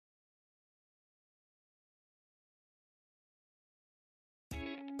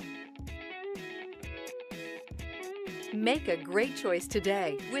Make a great choice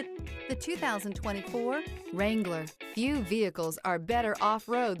today with the 2024 Wrangler. Few vehicles are better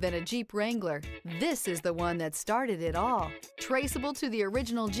off-road than a Jeep Wrangler. This is the one that started it all. Traceable to the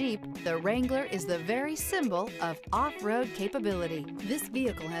original Jeep, the Wrangler is the very symbol of off-road capability. This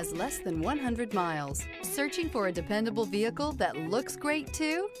vehicle has less than 100 miles. Searching for a dependable vehicle that looks great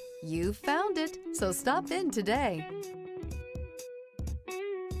too? You found it, so stop in today.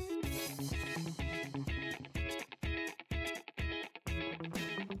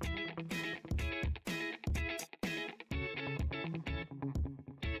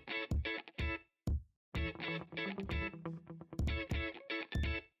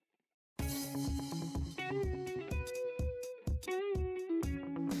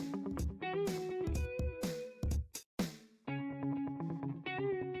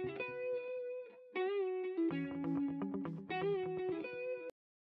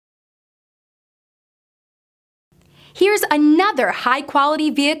 Here's another high-quality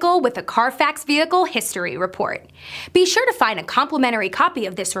vehicle with a Carfax Vehicle History Report. Be sure to find a complimentary copy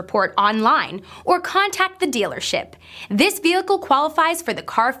of this report online or contact the dealership. This vehicle qualifies for the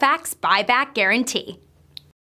Carfax Buyback Guarantee.